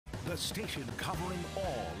The station covering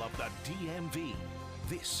all of the DMV.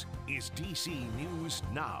 This is DC News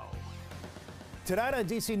Now. Tonight on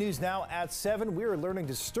DC News Now at 7, we are learning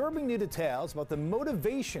disturbing new details about the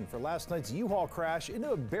motivation for last night's U-Haul crash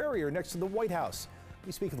into a barrier next to the White House.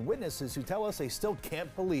 We speak with witnesses who tell us they still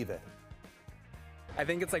can't believe it. I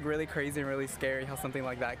think it's really crazy and really scary how something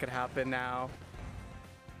like that could happen now.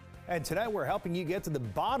 And tonight we're helping you get to the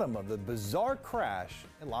bottom of the bizarre crash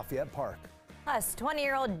in Lafayette Park. Plus,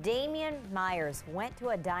 20-year-old Damian Myers went to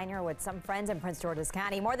a diner with some friends in Prince George's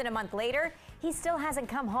County. More than a month later, he still hasn't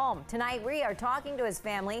come home. Tonight, we are talking to his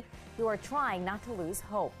family, who are trying not to lose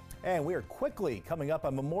hope. And we are quickly coming up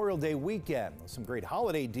on Memorial Day weekend. Some great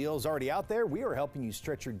holiday deals already out there. We are helping you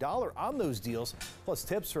stretch your dollar on those deals, plus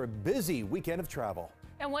tips for a busy weekend of travel.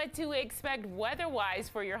 And what to expect weather-wise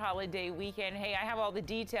for your holiday weekend. Hey, I have all the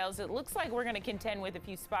details. It looks like we're going to contend with a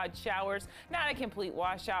few spot showers. Not a complete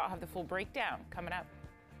washout. I'll have the full breakdown coming up.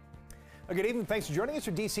 Good evening. Thanks for joining us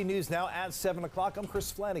for DC News Now at 7 o'clock. I'm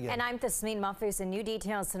Chris Flanagan. And I'm Tasmin Mahfouz, and new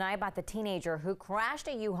details tonight about the teenager who crashed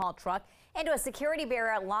a U-Haul truck into a security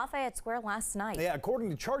barrier at Lafayette Square last night. Yeah,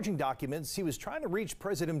 according to charging documents, he was trying to reach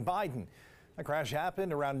President Biden. The crash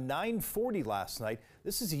happened around 9:40 last night.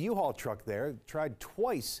 This is a U-Haul truck there. Tried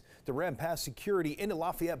twice to ram past security into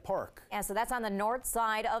Lafayette Park. Yeah, so that's on the north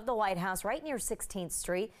side of the White House, right near 16th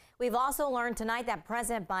Street. We've also learned tonight that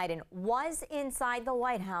President Biden was inside the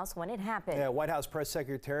White House when it happened. Yeah, White House Press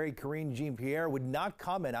Secretary Karine Jean-Pierre would not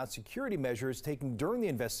comment on security measures taken during the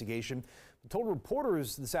investigation. Told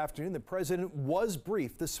reporters this afternoon the president was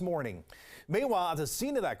briefed this morning. Meanwhile, at the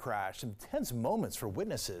scene of that crash, some tense moments for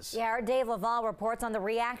witnesses. Yeah, our Dave Laval reports on the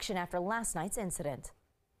reaction after last night's incident.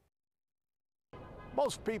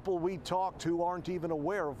 Most people we talk to aren't even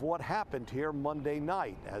aware of what happened here Monday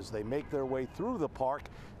night as they make their way through the park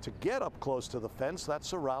to get up close to the fence that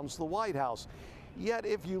surrounds the White House. Yet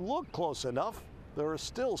if you look close enough, there are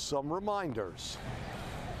still some reminders.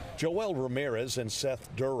 Joel Ramirez and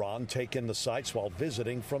Seth Duran take in the sights while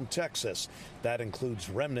visiting from Texas. That includes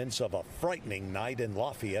remnants of a frightening night in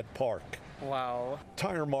Lafayette Park. Wow.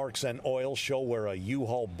 Tire marks and oil show where a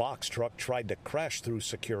U-Haul box truck tried to crash through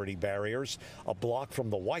security barriers a block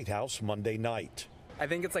from the White House Monday night. I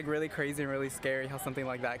think it's really crazy and really scary how something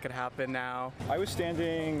like that could happen now. I was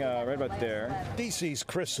standing right about there. DC's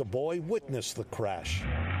Chris Savoy witnessed the crash.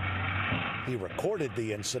 He recorded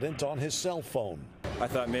the incident on his cell phone. I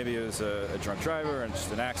thought maybe it was a drunk driver and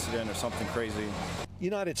just an accident or something crazy.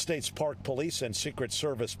 United States Park Police and Secret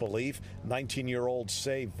Service believe 19-year-old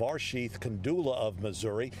Say Varshith Kandula of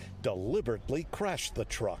Missouri deliberately crashed the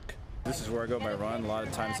truck. This is where I go my run a lot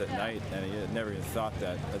of times at night, and I never even thought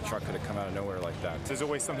that a truck could have come out of nowhere like that. There's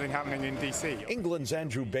always something happening in D.C. England's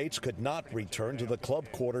Andrew Bates could not return to the Club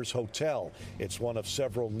Quarters Hotel. It's one of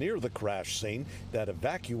several near the crash scene that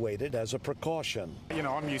evacuated as a precaution. You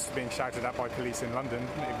know, I'm used to being shouted at by police in London.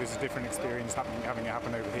 It was a different experience having it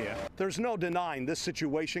happen over here. There's no denying this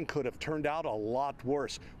situation could have turned out a lot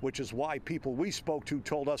worse, which is why people we spoke to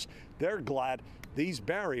told us they're glad these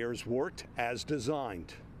barriers worked as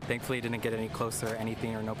designed. Thankfully, it didn't get any closer or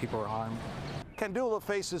anything, or no people were harmed. Kandula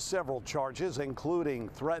faces several charges, including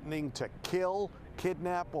threatening to kill,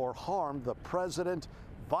 kidnap, or harm the president,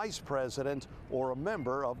 vice president, or a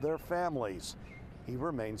member of their families. He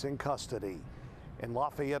remains in custody. In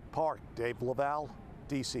Lafayette Park, Dave Laval,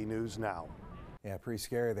 DC News Now. Yeah, pretty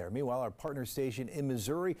scary there. Meanwhile, our partner station in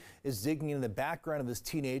Missouri is digging into the background of this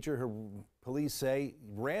teenager who police say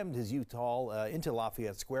rammed his U-Haul into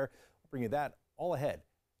Lafayette Square. We'll bring you that all ahead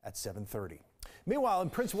at 7:30. Meanwhile, in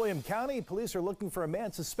Prince William County, police are looking for a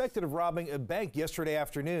man suspected of robbing a bank yesterday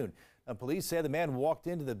afternoon. Now, police say the man walked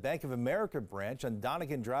into the Bank of America branch on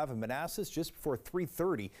Donegan Drive in Manassas just before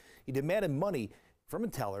 3:30. He demanded money from a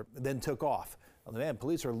teller, then took off. Now, the man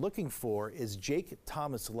police are looking for is Jake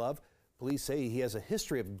Thomas Love. Police say he has a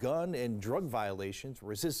history of gun and drug violations,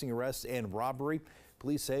 resisting arrest, and robbery.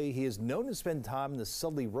 Police say he is known to spend time in the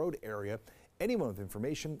Sudley Road area. Anyone with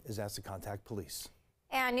information is asked to contact police.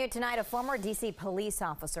 And new tonight, a former D.C. police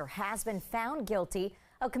officer has been found guilty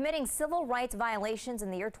of committing civil rights violations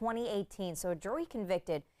in the year 2018. So a jury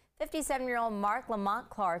convicted 57-year-old Mark Lamont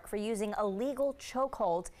Clark for using illegal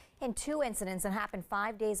chokeholds in 2 incidents that happened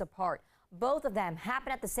 5 days apart. Both of them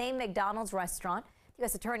happened at the same McDonald's restaurant. The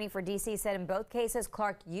U.S. Attorney for D.C. said in both cases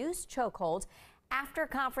Clark used chokeholds after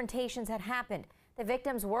confrontations had happened. The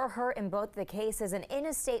victims were hurt in both the cases, and in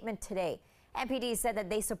a statement today, MPD said that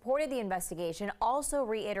they supported the investigation, also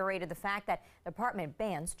reiterated the fact that the department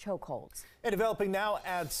bans chokeholds. And developing now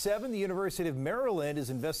at 7, the University of Maryland is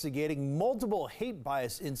investigating multiple hate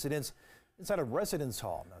bias incidents. inside a residence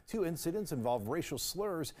hall. Now, 2 incidents involve racial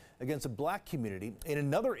slurs against a black community. In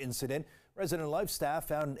another incident, resident life staff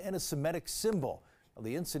found an anti-Semitic symbol. Now,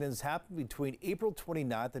 the incidents happened between April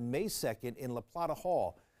 29th and May 2nd in La Plata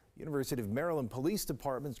Hall. The University of Maryland Police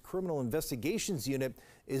Department's Criminal Investigations Unit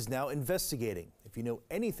is now investigating. If you know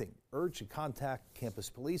anything, urge to contact campus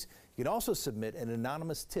police. You can also submit an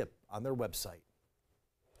anonymous tip on their website.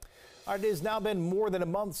 All right, it has now been more than a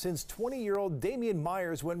month since 20-year-old Damian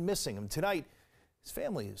Myers went missing. And tonight, his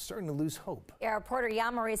family is starting to lose hope. Yeah, reporter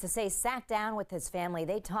Yamarisa Say sat down with his family.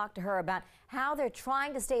 They talked to her about how they're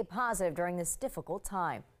trying to stay positive during this difficult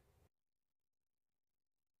time.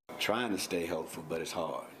 Trying to stay hopeful, but it's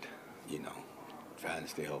hard, you know. Trying to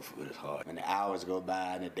stay hopeful, but it's hard. When the hours go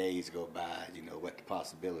by and the days go by, you know, what the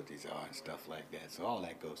possibilities are and stuff like that. So all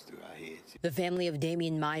that goes through our heads. The family of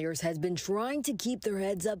Damian Myers has been trying to keep their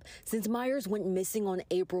heads up since Myers went missing on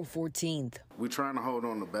April 14th. We're trying to hold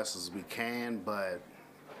on the best as we can, but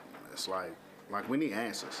it's like we need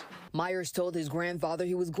answers. Myers told his grandfather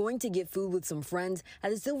he was going to get food with some friends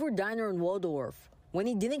at a Silver Diner in Waldorf. When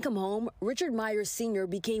he didn't come home, Richard Myers Sr.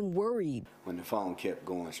 became worried. When the phone kept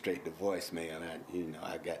going straight to voicemail,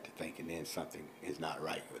 I got to thinking then something is not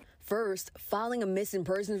right with it. First, filing a missing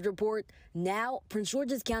persons report. Now, Prince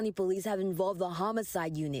George's County Police have involved the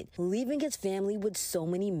homicide unit, leaving his family with so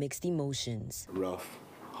many mixed emotions. Rough,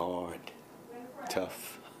 hard,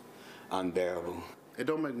 tough, unbearable. It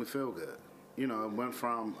don't make me feel good. You know, it went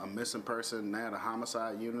from a missing person, now the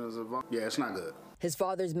homicide unit is involved. Yeah, it's not good. His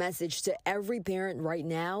father's message to every parent right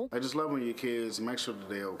now: I just love when your kids, make sure that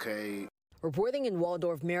they're okay. Reporting in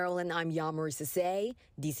Waldorf, Maryland, I'm Yamarisa Say,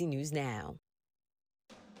 DC News Now.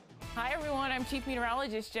 Hi, everyone. I'm Chief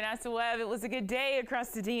Meteorologist Janessa Webb. It was a good day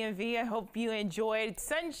across the DMV. I hope you enjoyed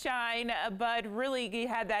sunshine, but really you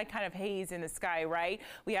had that kind of haze in the sky, right?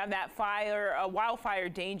 We have that wildfire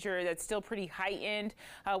danger that's still pretty heightened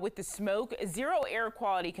with the smoke. Zero air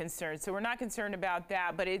quality concerns, so we're not concerned about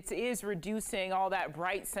that, but it is reducing all that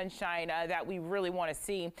bright sunshine that we really want to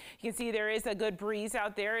see. You can see there is a good breeze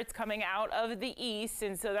out there. It's coming out of the east,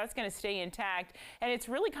 and so that's going to stay intact. And it's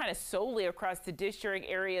really kind of solely across the district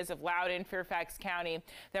areas of Loudoun, Fairfax County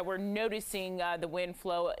that we're noticing the wind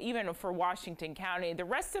flow, even for Washington County. The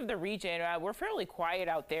rest of the region, we're fairly quiet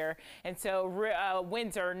out there, and so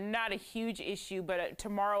winds are not a huge issue, but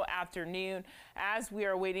tomorrow afternoon, as we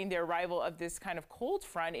are awaiting the arrival of this kind of cold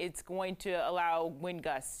front, it's going to allow wind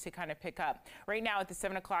gusts to kind of pick up. Right now at the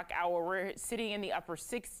 7 o'clock hour, we're sitting in the upper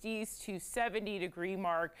 60s to 70 degree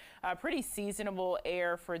mark, pretty seasonable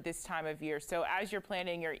air for this time of year. So as you're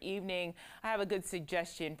planning your evening, I have a good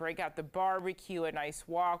suggestion. Break out the barbecue, a nice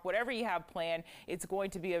walk, whatever you have planned. It's going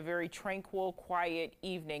to be a very tranquil, quiet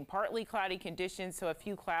evening. Partly cloudy conditions, so a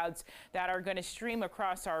few clouds that are going to stream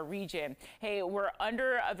across our region. Hey, we're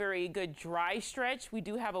under a very good dry stretch. We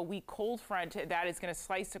do have a weak cold front that is going to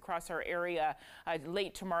slice across our area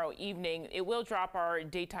late tomorrow evening. It will drop our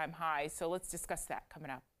daytime highs, so let's discuss that coming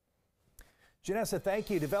up. Janessa,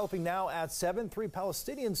 thank you. Developing now at 7, 3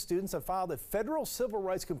 Palestinian students have filed a federal civil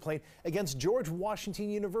rights complaint against George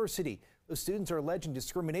Washington University. The students are alleging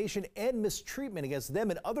discrimination and mistreatment against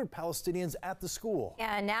them and other Palestinians at the school.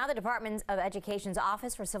 And now the Department of Education's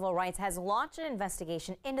Office for Civil Rights has launched an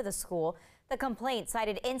investigation into the school. The complaint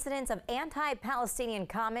cited incidents of anti-Palestinian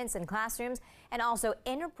comments in classrooms and also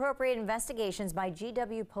inappropriate investigations by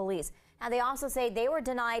GW police. Now, they also say they were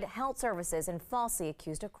denied health services and falsely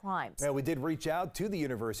accused of crimes. Now, we did reach out to the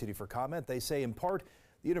university for comment. They say, in part,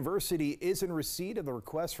 the university is in receipt of the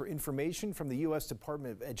request for information from the U.S.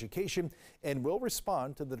 Department of Education and will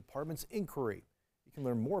respond to the department's inquiry. You can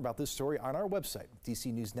learn more about this story on our website,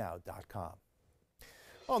 dcnewsnow.com.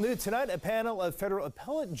 All new tonight, a panel of federal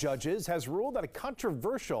appellate judges has ruled that a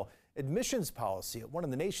controversial admissions policy at one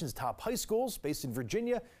of the nation's top high schools based in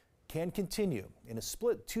Virginia can continue. In a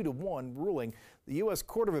split 2-1 ruling, the U.S.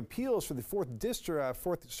 Court of Appeals for the Fourth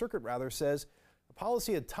Circuit says the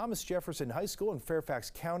policy at Thomas Jefferson High School in Fairfax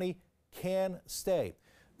County can stay.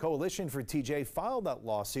 Coalition for TJ filed that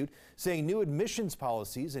lawsuit, saying new admissions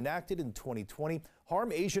policies enacted in 2020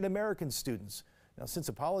 harm Asian American students. Now, since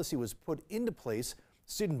the policy was put into place,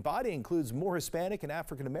 student body includes more Hispanic and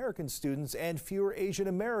African American students and fewer Asian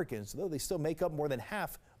Americans, though they still make up more than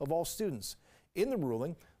half of all students. In the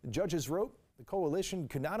ruling, the judges wrote the coalition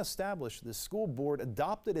could not establish the school board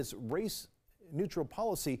adopted its race-neutral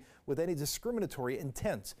policy with any discriminatory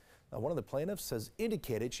intent. Now, one of the plaintiffs has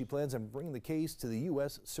indicated she plans on bringing the case to the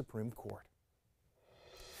U.S. Supreme Court.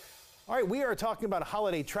 All right, we are talking about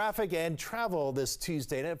holiday traffic and travel this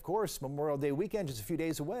Tuesday. And of course, Memorial Day weekend just a few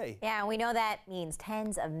days away. Yeah, and we know that means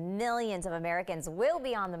tens of millions of Americans will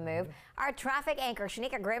be on the move. Our traffic anchor,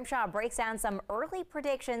 Shanika Grimshaw, breaks down some early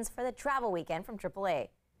predictions for the travel weekend from AAA.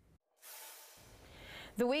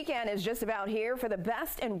 The weekend is just about here. For the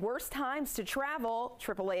best and worst times to travel,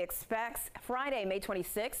 AAA expects Friday, May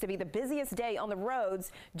 26th to be the busiest day on the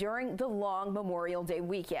roads during the long Memorial Day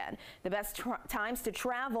weekend. The best times to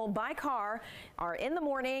travel by car are in the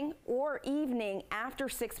morning or evening after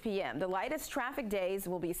 6 p.m. The lightest traffic days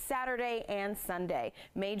will be Saturday and Sunday.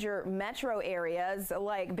 Major metro areas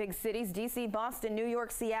like big cities, D.C., Boston, New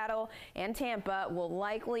York, Seattle, and Tampa will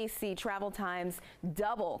likely see travel times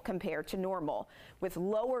double compared to normal. With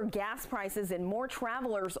lower gas prices and more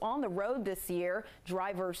travelers on the road this year,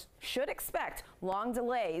 drivers should expect long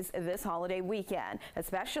delays this holiday weekend,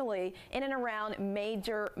 especially in and around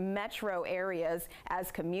major metro areas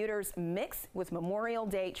as commuters mix with Memorial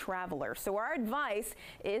Day travelers. So our advice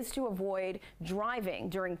is to avoid driving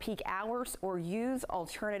during peak hours or use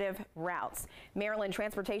alternative routes. Maryland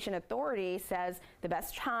Transportation Authority says the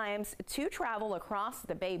best times to travel across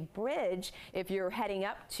the Bay Bridge if you're heading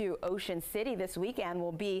up to Ocean City this weekend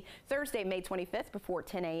will be Thursday, May 25th before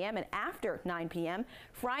 10 a.m. and after 9 p.m.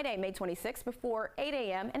 Friday, May 26th before 8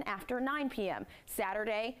 a.m. and after 9 p.m.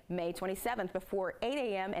 Saturday, May 27th before 8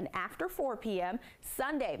 a.m. and after 4 p.m.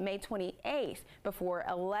 Sunday, May 28th before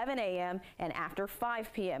 11 a.m. and after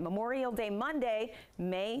 5 p.m. Memorial Day Monday,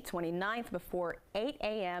 May 29th before 8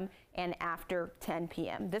 a.m. and after 10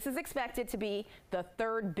 p.m. This is expected to be the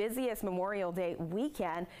third busiest Memorial Day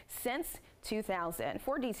weekend since 2000.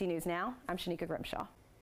 For DC News Now, I'm Shanika Grimshaw.